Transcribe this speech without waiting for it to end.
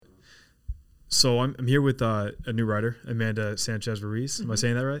So I'm here with a new writer, Amanda Sanchez-Ruiz. Am I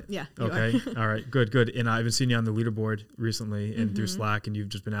saying that right? Yeah. Okay. All right. Good. And I've been seeing you on the leaderboard recently and through Slack, and you've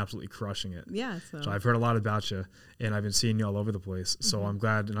just been absolutely crushing it. Yeah. So I've heard a lot about you, and I've been seeing you all over the place. So I'm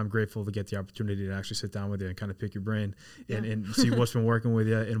glad and I'm grateful to get the opportunity to actually sit down with you and kind of pick your brain and see what's been working with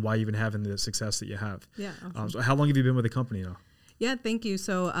you and why you've been having the success that you have. Yeah. Awesome. So how long have you been with the company now? Yeah. Thank you.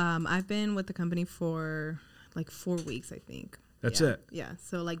 So I've been with the company for like 4 weeks, I think. That's it. Yeah.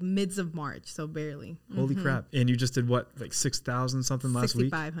 So like mids of March. So barely. Holy crap. And you just did what, like 6,000 something last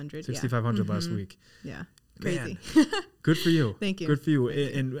week? 6,500. 6,500 last week. Yeah. Crazy. Good for you. Thank you. Good for you.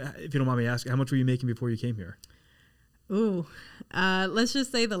 And if you don't mind me asking, how much were you making before you came here? Ooh. Let's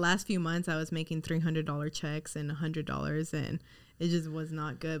just say the last few months I was making $300 checks and $100, and it just was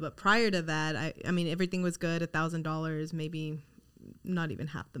not good. But prior to that, I mean, everything was good. $1,000, maybe not even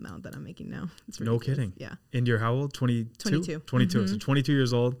half the amount that I'm making now. No kidding. Yeah. And you're how old? 22? 22. So 22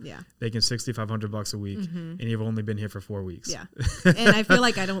 years old. Yeah. Making $6,500 a week, and you've only been here for 4 weeks. Yeah. And I feel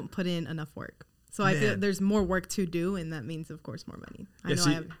like I don't put in enough work. So I feel there's more work to do, and that means, of course, more money. I know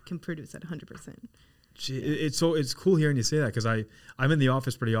I can produce at 100%. It's cool hearing you say that, because I'm in the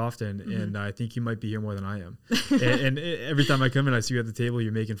office pretty often, and I think you might be here more than I am. and every time I come in, I see you at the table,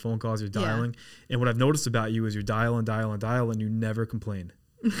 you're making phone calls, you're dialing. And what I've noticed about you is you dial, and you never complain.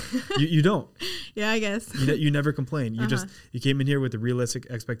 you don't. Yeah, I guess. You never complain. You came in here with a realistic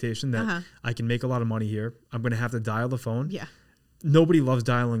expectation that I can make a lot of money here. I'm going to have to dial the phone. Yeah. Nobody loves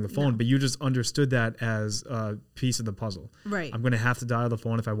dialing the phone, but you just understood that as a piece of the puzzle. Right. I'm going to have to dial the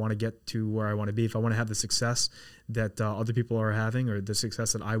phone if I want to get to where I want to be. If I want to have the success that other people are having, or the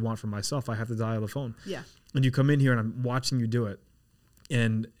success that I want for myself, I have to dial the phone. Yeah. And you come in here and I'm watching you do it,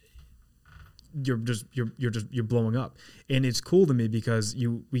 and you're blowing up. And it's cool to me because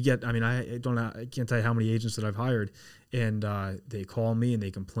I can't tell you how many agents that I've hired, and they call me and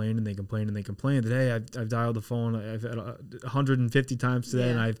they complain that, hey, I've dialed the phone, I've had 150 times today,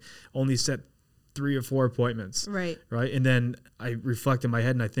 and I've only set 3 or 4 appointments. Right. And then I reflect in my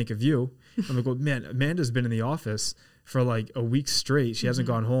head and I think of you. I'm like, well, man, Amanda's been in the office for like a week straight. She hasn't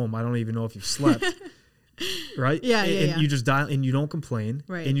gone home. I don't even know if you've slept. Right? Yeah. You just dial and you don't complain.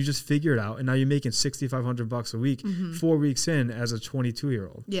 Right. And you just figure it out. And now you're making $6,500 a week, 4 weeks in as a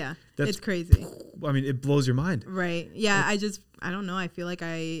 22-year-old. Yeah. It's crazy. I mean, it blows your mind. Right. Yeah. I don't know. I feel like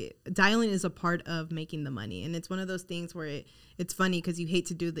dialing is a part of making the money. And it's one of those things where it's funny because you hate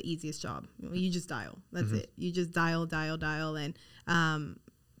to do the easiest job. You just dial. That's it. You just dial. And,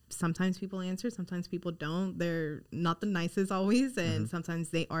 sometimes people answer, sometimes people don't. They're not the nicest always. And sometimes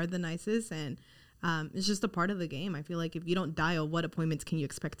they are the nicest. And, it's just a part of the game. I feel like if you don't dial, what appointments can you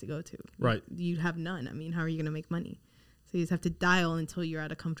expect to go to? Right. You have none. I mean, how are you going to make money? So you just have to dial until you're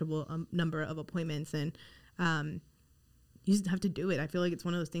at a comfortable number of appointments, and you just have to do it. I feel like it's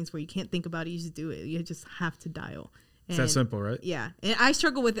one of those things where you can't think about it. You just do it. You just have to dial. It's that simple, right? Yeah. And I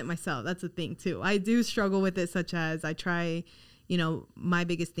struggle with it myself. That's the thing, too. I do struggle with it, such as I try, my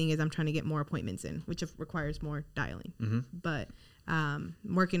biggest thing is I'm trying to get more appointments in, which requires more dialing. But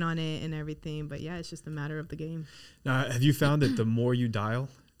working on it and everything. But yeah, it's just a matter of the game. Now, have you found that the more you dial,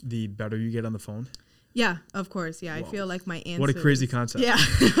 the better you get on the phone? Yeah, of course. Yeah, whoa. I feel like my answer. What a crazy concept. Yeah.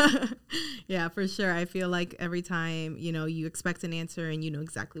 Yeah, for sure. I feel like every time, you expect an answer and you know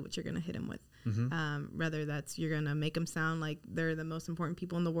exactly what you're going to hit them with. Whether that's you're going to make them sound like they're the most important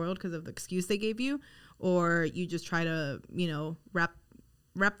people in the world because of the excuse they gave you, or you just try to,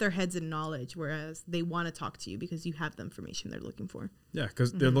 wrap their heads in knowledge, whereas they want to talk to you because you have the information they're looking for. Yeah,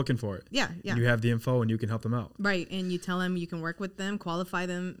 because they're looking for it. Yeah. You have the info and you can help them out. Right, and you tell them you can work with them, qualify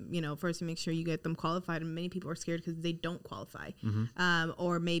them. First you make sure you get them qualified, and many people are scared because they don't qualify.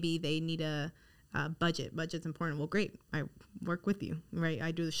 Or maybe they need a budget. Budget's important. Well, great. I work with you, right?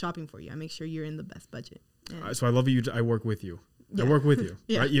 I do the shopping for you. I make sure you're in the best budget. So I love you. I work with you. Yeah. I work with you,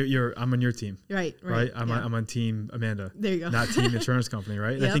 right? I'm on your team, right? I'm on team Amanda. There you go. Not team insurance company,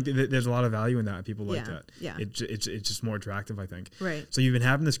 right? And I think there's a lot of value in that. People like that. Yeah. It's just more attractive, I think. Right. So you've been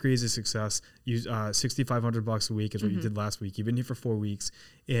having this crazy success. You $6,500 a week is what you did last week. You've been here for 4 weeks,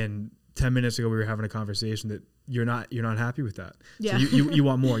 and 10 minutes ago we were having a conversation that you're not happy with that. Yeah. So you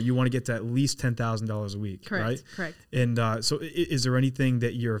want more. You want to get to at least $10,000 a week, right? Correct. And so is there anything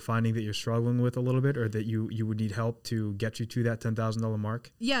that you're finding that you're struggling with a little bit, or that you would need help to get you to that $10,000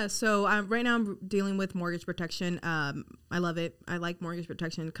 mark? Yeah. So right now I'm dealing with mortgage protection. I love it. I like mortgage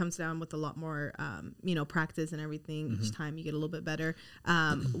protection. It comes down with a lot more, practice and everything. Each time you get a little bit better.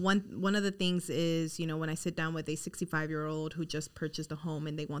 One of the things is, when I sit down with a 65-year-old who just purchased a home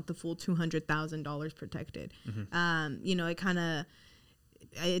and they want the full $200,000 protected.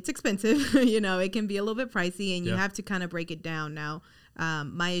 It's expensive, it can be a little bit pricey, and you have to kind of break it down. Now,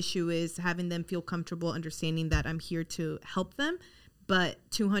 My issue is having them feel comfortable understanding that I'm here to help them. But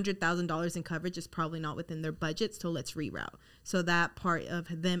 $200,000 in coverage is probably not within their budget, so let's reroute. So that part of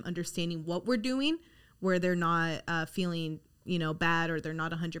them understanding what we're doing, where they're not feeling, bad, or they're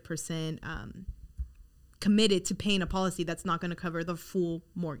not 100% committed to paying a policy that's not going to cover the full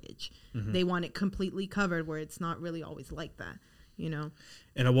mortgage. They want it completely covered, where it's not really always like that, And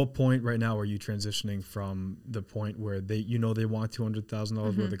at what point right now are you transitioning from the point where they want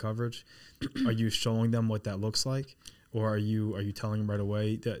 $200,000 worth of coverage? Are you showing them what that looks like? Or are you telling them right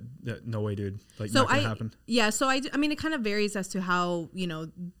away that no way, dude, like not gonna happen? Yeah, so I mean, it kind of varies as to how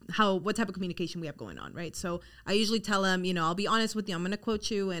what type of communication we have going on, right? So I usually tell them, I'll be honest with you, I'm gonna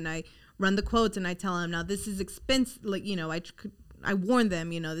quote you, and I run the quotes, and I tell them, now this is expensive, like I warn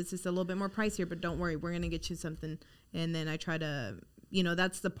them, this is a little bit more pricier, but don't worry, we're gonna get you something. And then I try to,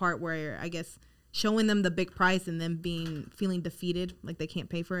 that's the part where I guess showing them the big price and them feeling defeated, like they can't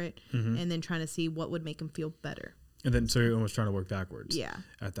pay for it, and then trying to see what would make them feel better. And then, so you're almost trying to work backwards. Yeah.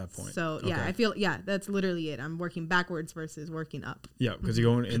 At that point. So yeah, I feel that's literally it. I'm working backwards versus working up. Yeah, because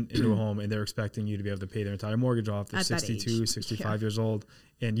you're going into a home and they're expecting you to be able to pay their entire mortgage off. They're 62, 65 years old,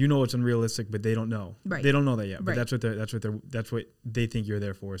 and it's unrealistic, but they don't know. Right. They don't know that yet. But that's what they think you're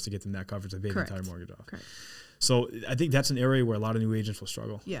there for, is to get them that coverage to pay their entire mortgage off. Correct. So I think that's an area where a lot of new agents will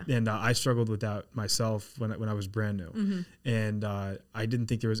struggle. Yeah. And I struggled with that myself when I was brand new. And I didn't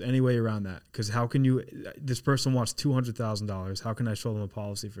think there was any way around that, because how can this person wants $200,000. How can I show them a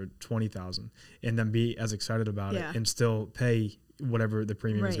policy for $20,000 and then be as excited about it and still pay whatever the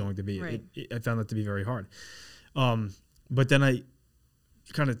premium is going to be? Right. I found that to be very hard. But then I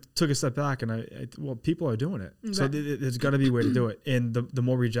kind of took a step back, and people are doing it. Right. So there's got to be a way to do it. And the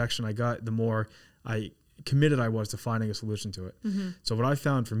more rejection I got, the more committed I was to finding a solution to it. So what I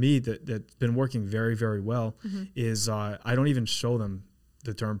found for me that's been working very, very well is I don't even show them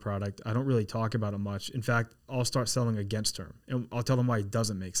the term product. I don't really talk about it much. In fact, I'll start selling against term, and I'll tell them why it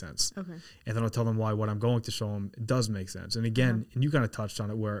doesn't make sense. Okay. And then I'll tell them why what I'm going to show them does make sense. And again, and you kind of touched on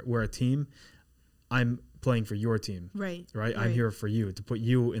it, where we're a team. I'm playing for your team. Right. I'm here for you, to put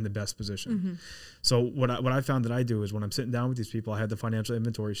you in the best position. So what I found that I do is, when I'm sitting down with these people, I have the financial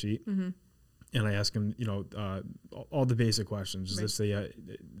inventory sheet. And I ask them, all the basic questions.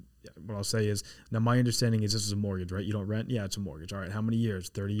 What I'll say is, now my understanding is this is a mortgage, right? You don't rent? Yeah, it's a mortgage. All right, how many years?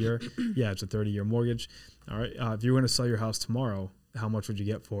 30 year? Yeah, it's a 30-year mortgage. All right, if you were going to sell your house tomorrow, how much would you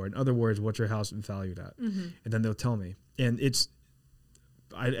get for it? In other words, what's your house valued at? And then they'll tell me. And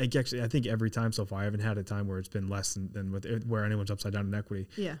I think every time so far, I haven't had a time where it's been less than where anyone's upside down in equity.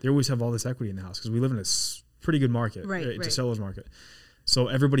 Yeah. They always have all this equity in the house, because we live in a pretty good market. Right. It's a seller's market. So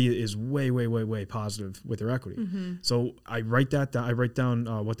everybody is way, way, way, way positive with their equity. So I write that down. I write down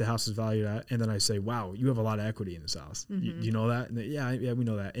what the house is valued at, and then I say, "Wow, you have a lot of equity in this house. You know that?" And yeah, we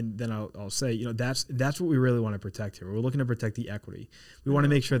know that. And then I'll say, that's what we really want to protect here. We're looking to protect the equity. We want to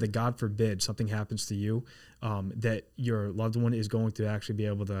make sure that, God forbid, something happens to you, that your loved one is going to actually be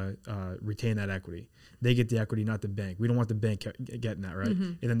able to retain that equity. They get the equity, not the bank. We don't want the bank getting that, right?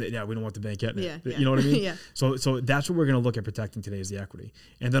 And then we don't want the bank getting it. You know what I mean? Yeah. So that's what we're going to look at protecting today, is the equity.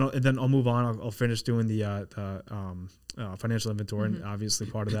 And then I'll move on. I'll finish doing the financial inventory, and obviously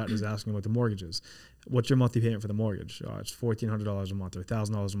part of that is asking what the mortgage is. What's your monthly payment for the mortgage? It's $1,400 a month or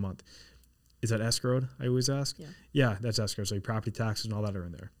 $1,000 a month. Is that escrowed? I always ask. Yeah, that's escrowed. So your property taxes and all that are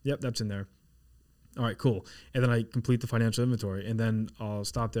in there. Yep, that's in there. All right, cool. And then I complete the financial inventory, and then I'll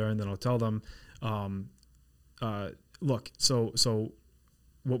stop there, and then I'll tell them, look, so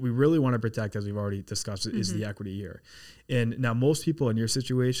what we really want to protect, as we've already discussed, is the equity here. And now most people in your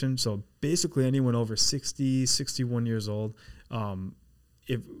situation, so basically anyone over 60, 61 years old,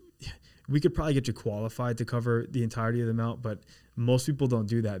 if we could probably get you qualified to cover the entirety of the amount, but most people don't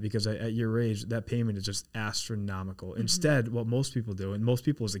do that, because at your age, that payment is just astronomical. Instead, what most people do, and most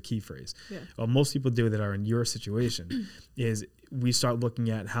people is a key phrase, what most people do that are in your situation is we start looking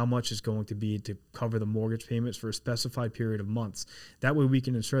at how much it's going to be to cover the mortgage payments for a specified period of months. That way we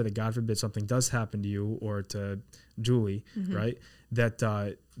can ensure that, God forbid, something does happen to you or to Julie, right,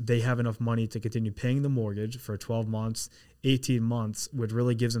 that they have enough money to continue paying the mortgage for 12 months, 18 months, which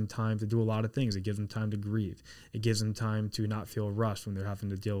really gives them time to do a lot of things. It gives them time to grieve. It gives them time to not feel rushed when they're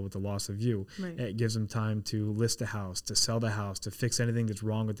having to deal with the loss of you. Right. It gives them time to list a house, to sell the house, to fix anything that's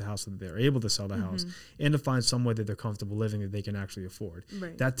wrong with the house so that they're able to sell the house, and to find somewhere that they're comfortable living that they can actually afford.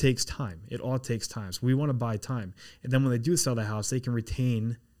 Right. That takes time. It all takes time. So we want to buy time. And then when they do sell the house, they can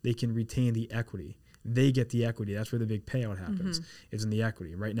retain the equity. they get the equity. That's where the big payout happens. It's in the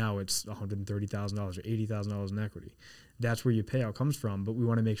equity. Right now it's $130,000 or $80,000 in equity. That's where your payout comes from, but we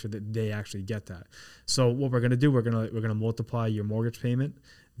want to make sure that they actually get that. So what we're going to do, we're going to multiply your mortgage payment.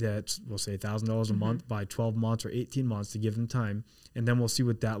 That's, we'll say $1,000 a month by 12 months or 18 months to give them time. And then we'll see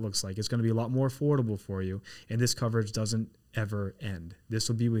what that looks like. It's going to be a lot more affordable for you. And this coverage doesn't ever end. This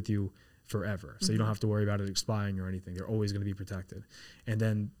will be with you forever. So you don't have to worry about it expiring or anything. They're always going to be protected. And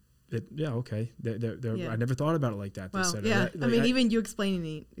then, okay. I never thought about it like that. Well, I mean, even you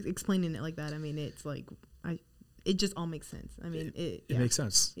explaining it like that, I mean, it's like, it just all makes sense. I mean, it makes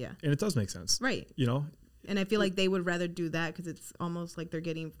sense. Yeah. And it does make sense. Right. You know? And I feel like they would rather do that because it's almost like they're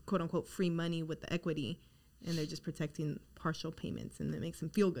getting quote unquote free money with the equity, and they're just protecting partial payments, and it makes them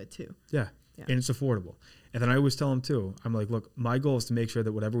feel good too. Yeah. And it's affordable. And then I always tell them too, I'm like, look, my goal is to make sure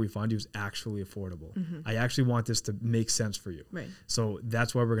that whatever we find you is actually affordable. I actually want this to make sense for you. Right. So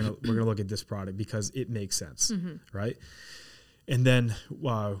that's why we're gonna look at this product, because it makes sense. Right. And then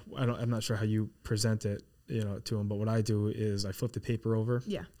I'm not sure how you present it, to them, but what I do is I flip the paper over.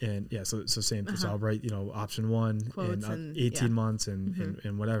 Yeah. And so same. So I'll write, option 1 quotes and 18 months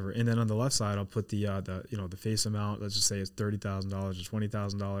and whatever. And then on the left side, I'll put the face amount. Let's just say it's $30,000 or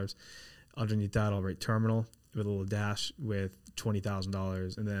 $20,000. Underneath that, I'll write terminal with a little dash with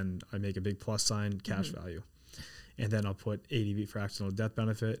 $20,000. And then I make a big plus sign, cash value. And then I'll put ADV for accidental death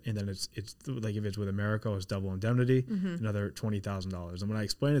benefit. And then it's like if it's with America, it's double indemnity, another $20,000. And when I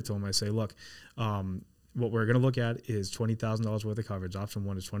explain it to them, I say, look, what we're going to look at is $20,000 worth of coverage. Option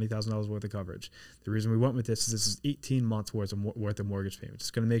 1 is $20,000 worth of coverage. The reason we went with this is 18 months worth of mortgage payments.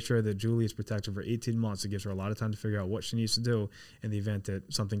 It's going to make sure that Julie is protected for 18 months. It gives her a lot of time to figure out what she needs to do in the event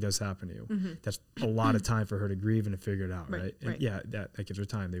that something does happen to you. That's a lot of time for her to grieve and to figure it out, right? And that gives her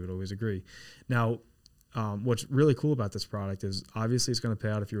time. They would always agree. Now, what's really cool about this product is obviously it's going to pay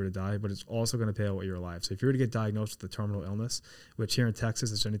out if you were to die, but it's also going to pay out while you're alive. So if you were to get diagnosed with a terminal illness, which here in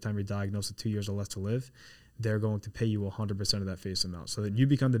Texas, it's anytime you're diagnosed with 2 years or less to live, they're going to pay you 100% of that face amount so that you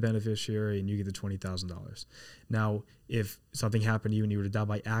become the beneficiary and you get the $20,000. Now, if something happened to you and you were to die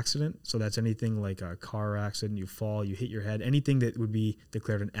by accident, so that's anything like a car accident, you fall, you hit your head, anything that would be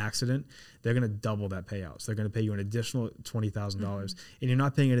declared an accident, they're going to double that payout. So they're going to pay you an additional $20,000. And you're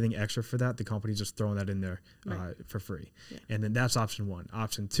not paying anything extra for that. The company's just throwing that in there for free. Yeah. And then that's option 1.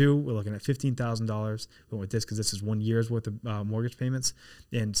 Option 2, we're looking at $15,000. We went with this because this is 1 year's worth of mortgage payments.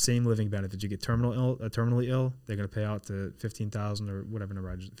 And same living benefits. You get terminally ill, they're going to pay out to $15,000 or whatever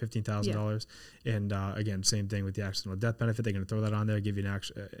number, $15,000. Yeah. And again, same thing with the accidental death benefit. They're going to throw that on there, give you an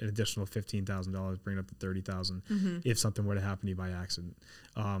additional $15,000, bring it up to $30,000 if something were to happen to you by accident.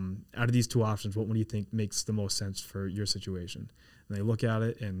 Out of these 2 options, what one do you think makes the most sense for your situation? And they look at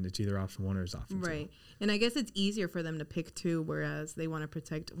it, and it's either option 1 or it's option 2. Right. And I guess it's easier for them to pick 2, whereas they want to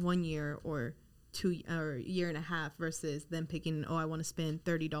protect 1 year or 2 or a year and a half versus them picking, I want to spend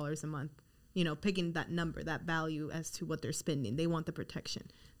 $30 a month. Picking that number, that value as to what they're spending. They want the protection.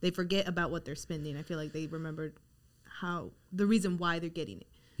 They forget about what they're spending. I feel like they remembered the reason why they're getting it.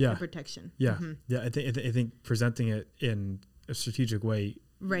 The protection. Yeah. Yeah. I think presenting it in a strategic way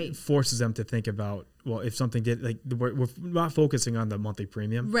forces them to think about, well, if something did, like, we're not focusing on the monthly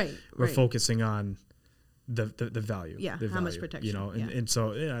premium. Right. We're focusing on the value. Yeah. The how value, much protection. And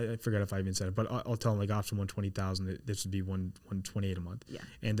so I forget if I even said it, but I'll tell them like option 1, $20,000, this would be $128 a month. Yeah.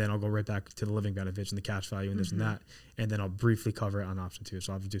 And then I'll go right back to the living benefits and the cash value and this and that. And then I'll briefly cover it on option 2.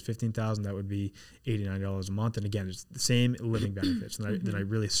 So option 2 is $15,000, that would be $89 a month. And again, it's the same living benefits. And then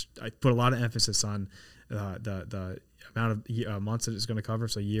I put a lot of emphasis on the amount of months that it's going to cover,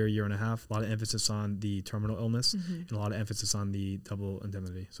 so year and a half. A lot of emphasis on the terminal illness and a lot of emphasis on the double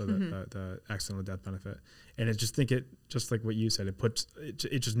indemnity, so the accidental death benefit. And just like what you said, it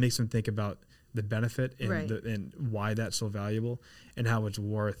just makes them think about the benefit and why that's so valuable and how it's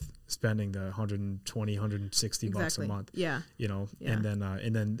worth spending the $120, $160 bucks a month. Yeah. And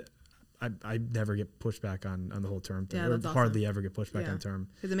then I never get pushed back on the whole term thing. Or hardly ever get pushed back on term.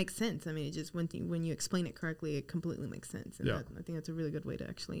 Because it makes sense. I mean, it just when you explain it correctly, it completely makes sense. And I think that's a really good way to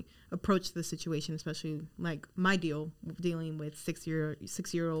actually approach the situation, especially like my dealing with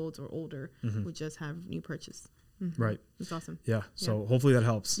 6-year-olds or older who just have new purchase. Right. It's awesome. Yeah. So hopefully that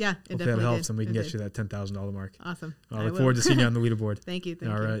helps. Yeah, hopefully that helps, and we can get you that $10,000 mark. Awesome. I look forward to seeing you on the leaderboard. Thank you.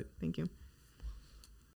 All right. Thank you.